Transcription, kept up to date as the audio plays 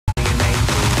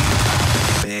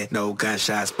no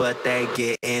gunshots, but they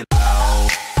getting low,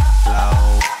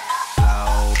 low,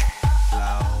 low,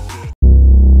 low.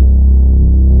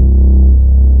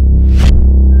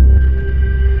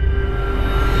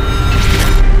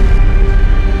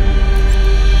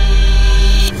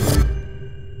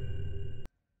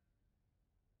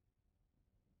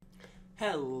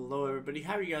 Hello everybody,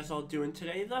 how are you guys all doing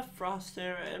today? The Frost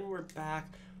there, and we're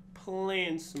back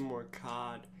playing some more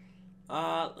COD.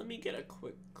 Let me get a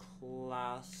quick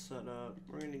class set up.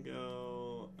 We're gonna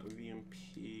go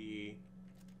VMP,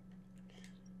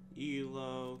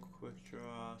 ELO, quick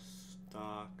draw,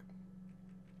 stock.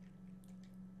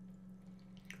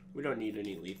 We don't need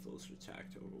any lethals or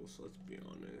tacticals, let's be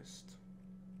honest.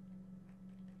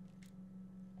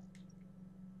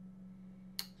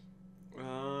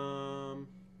 No.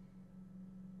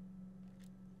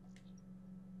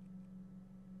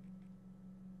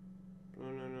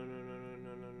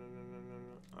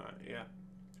 Alright, yeah.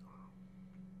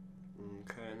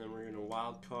 Okay, and then we're gonna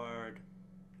wild card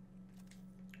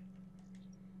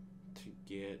to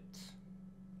get.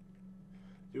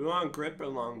 Do we want grip or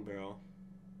long barrel?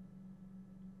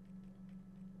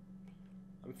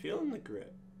 I'm feeling the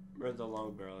grip, or the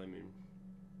long barrel, I mean.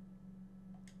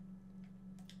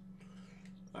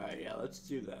 Alright, yeah, let's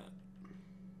do that.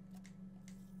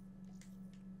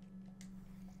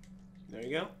 There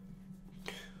you go.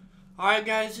 Alright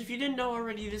guys, if you didn't know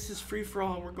already, this is free for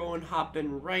all. We're going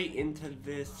hopping right into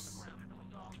this.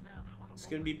 It's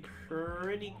gonna be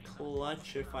pretty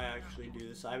clutch if I actually do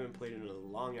this. I haven't played in a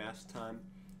long ass time.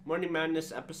 Morning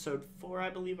Madness episode 4, I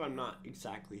believe. I'm not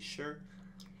exactly sure.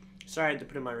 Sorry I had to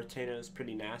put in my retainer. It's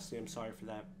pretty nasty. I'm sorry for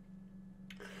that.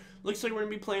 Looks like we're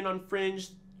gonna be playing on Fringe.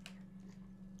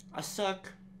 I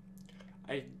suck.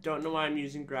 I don't know why I'm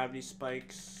using gravity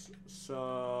spikes.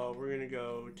 So we're gonna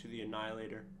go to the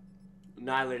Annihilator.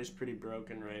 Annihilator's pretty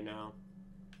broken right now.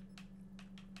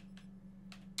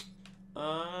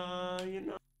 You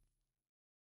know,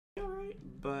 alright,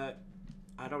 but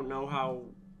I don't know how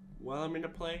well I'm gonna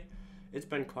play. It's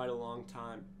been quite a long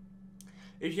time.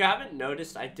 If you haven't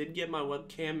noticed, I did get my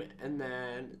webcam, and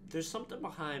then there's something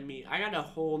behind me. I got a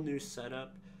whole new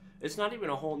setup. It's not even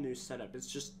a whole new setup.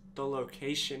 It's just the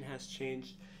location has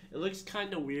changed. It looks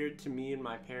kind of weird to me and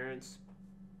my parents,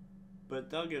 but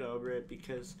they'll get over it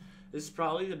because this is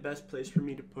probably the best place for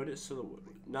me to put it so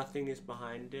that nothing is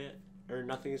behind it, or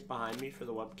nothing is behind me for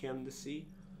the webcam to see.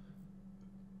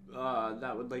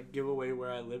 That would like give away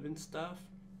where I live and stuff,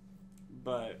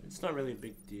 but it's not really a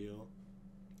big deal.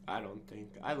 I don't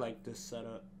think. I like this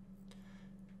setup.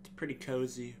 It's pretty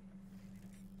cozy.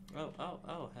 Oh,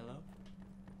 hello.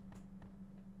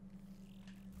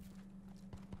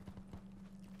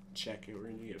 Check it. We're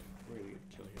gonna get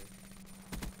a kill here.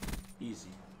 Easy.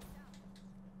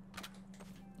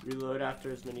 Reload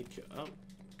after as many kills. Oh,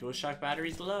 dual shock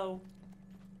battery's low.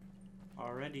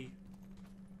 Already.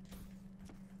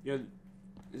 Yo,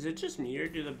 is it just me or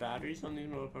do the batteries on these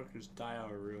motherfuckers die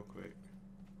out real quick?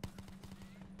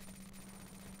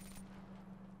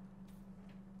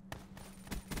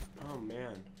 Oh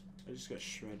man, I just got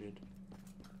shredded.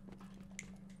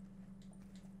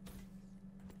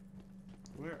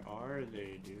 Where are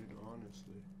they, dude?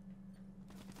 Honestly.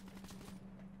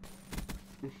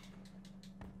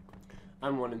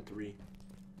 I'm 1 and 3.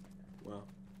 Well.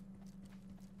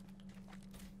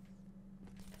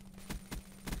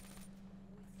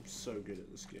 I'm so good at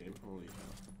this game. Holy hell.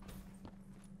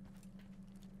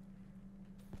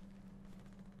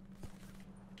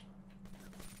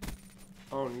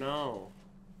 Oh no.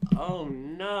 Oh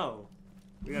no.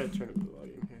 We gotta turn up the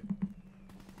volume here.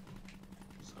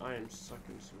 Because I am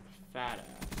sucking some fat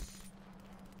ass.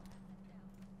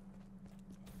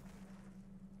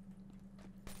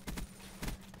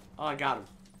 Oh, I got him.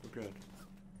 We're good.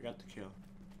 We got the kill.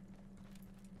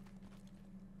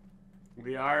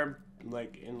 We are,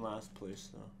 like, in last place,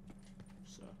 though.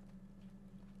 So.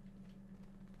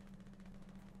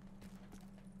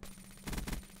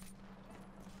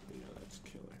 You know, that's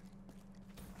killer.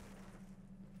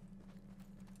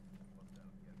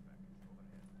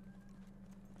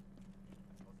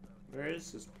 Where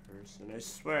is this person? I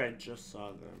swear I just saw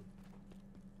them.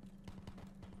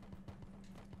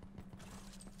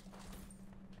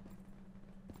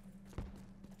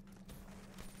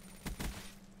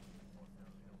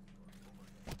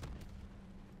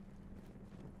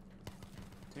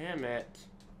 Damn it.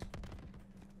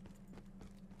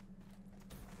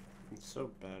 I'm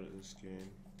so bad at this game.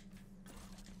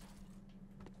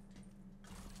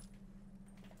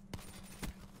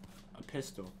 A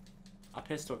pistol. A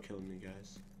pistol killed me,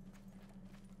 guys.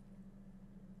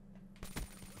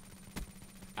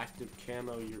 Active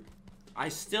camo, you're I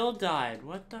still died.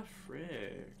 What the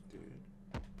frick, dude?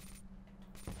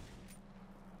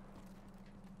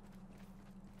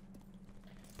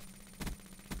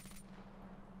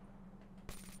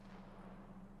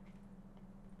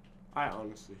 I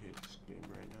honestly hate this game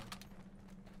right now.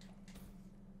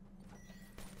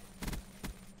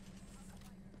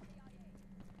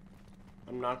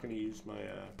 I'm not going to use my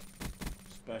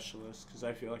specialist because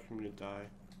I feel like I'm going to die.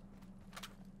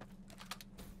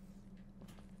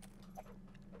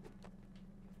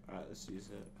 Alright, let's use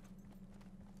it.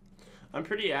 I'm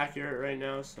pretty accurate right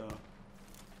now, so...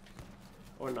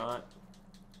 Or not.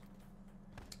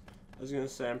 I was going to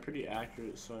say I'm pretty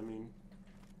accurate, so I mean...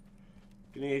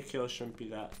 Getting a kill shouldn't be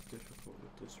that difficult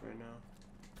with this right now.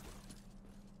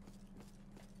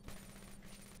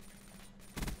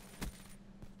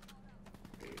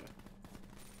 There you go.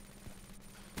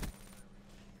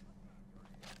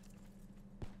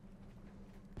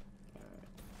 Alright,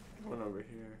 going over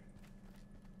here.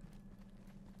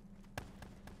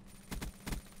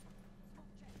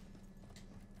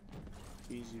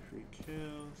 Easy free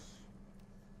kills.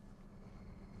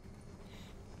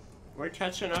 We're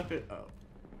catching up at... Oh.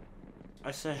 I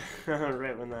said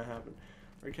right when that happened.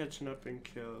 We're catching up in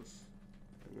kills.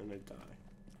 And then I die.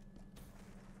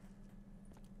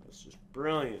 That's just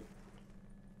brilliant.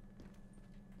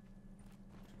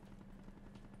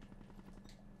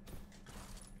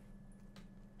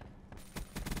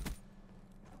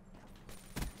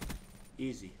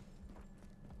 Easy.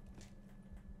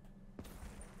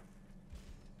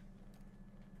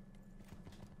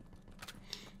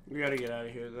 We gotta get out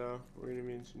of here though. We're gonna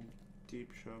be in some deep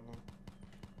trouble.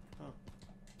 Oh.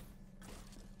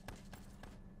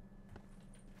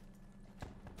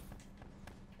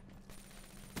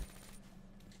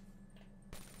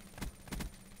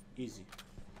 Easy.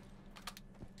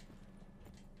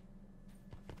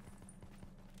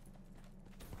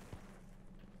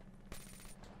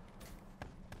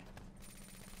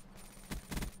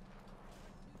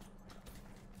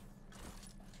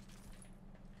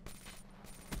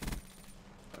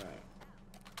 Alright.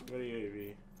 What do you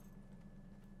be?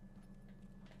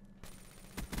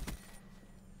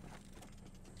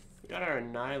 We got our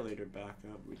annihilator back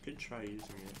up. We could try using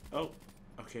it. Oh,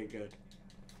 okay, good.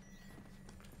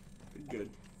 Good.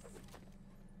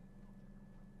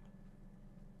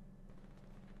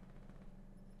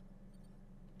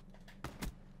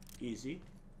 Easy.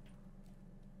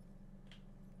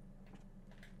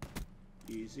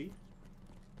 Easy.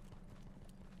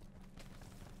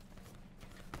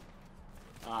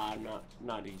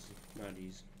 Not easy. Not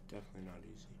easy. Definitely not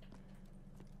easy.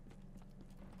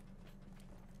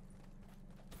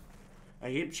 I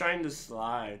keep trying to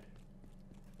slide.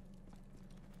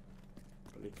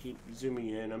 But I keep zooming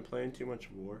in. I'm playing too much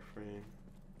Warframe.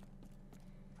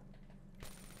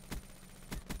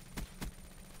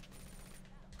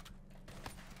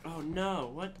 Oh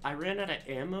no, what? I ran out of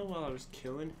ammo while I was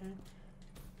killing him?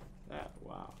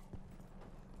 Wow.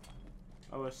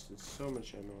 I wasted so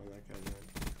much ammo on that guy then.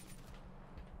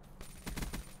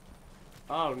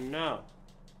 Oh no.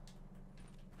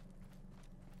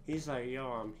 He's like, yo,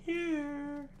 I'm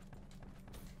here.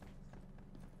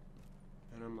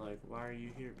 And I'm like, why are you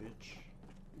here, bitch?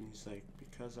 And he's like,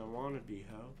 because I want to be,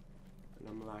 ho. And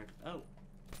I'm like, oh.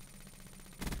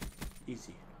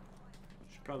 Easy.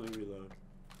 Should probably reload.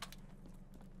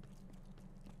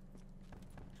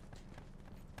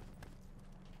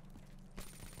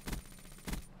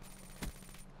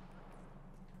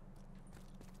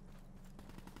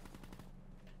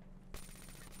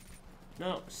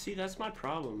 No, see, that's my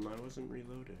problem. I wasn't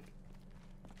reloaded.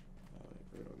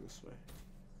 We're going this way.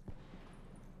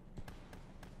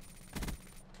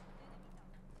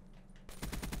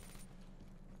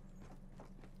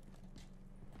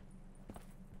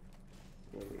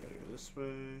 Then we gotta go this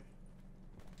way.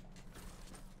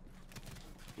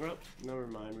 Well, never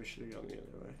mind. We should have gone the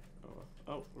other way. Oh, well.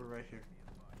 Oh, we're right here.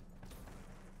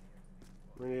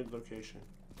 We need location.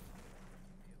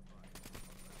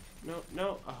 No,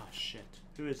 no. Oh, shit.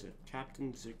 Who is it?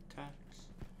 Captain Zigtax?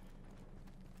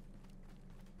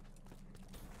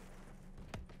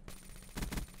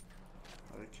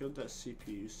 I killed that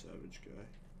CPU savage guy.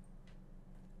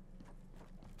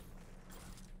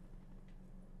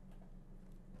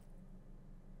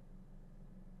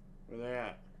 Where they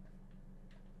at?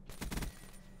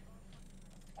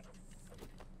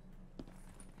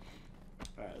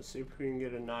 Alright, let's see if we can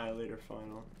get Annihilator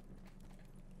final.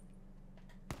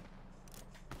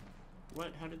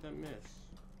 What? How did that miss?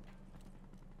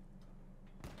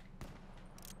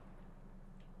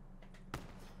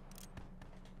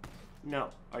 No.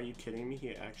 Are you kidding me?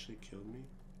 He actually killed me?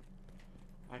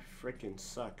 I freaking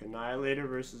suck. Annihilator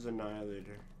versus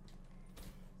Annihilator.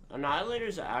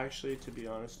 Annihilator's actually, to be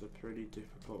honest, a pretty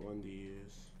difficult one to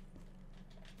use.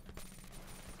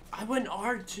 I went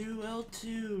R2,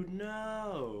 L2,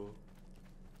 no!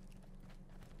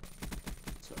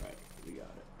 It's alright, we got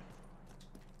it.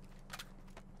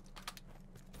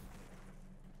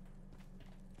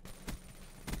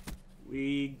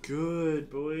 We good,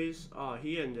 boys. Oh,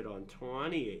 he ended on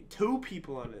 28. 2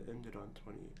 people on it ended on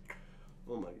 28.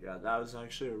 Oh my god, that was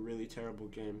actually a really terrible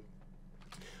game.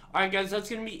 Alright guys, that's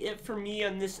going to be it for me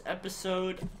on this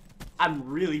episode. I'm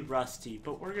really rusty,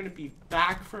 but we're going to be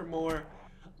back for more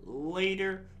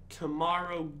later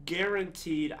tomorrow,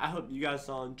 guaranteed. I hope you guys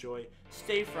all enjoy.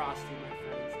 Stay frosty, my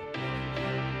friends.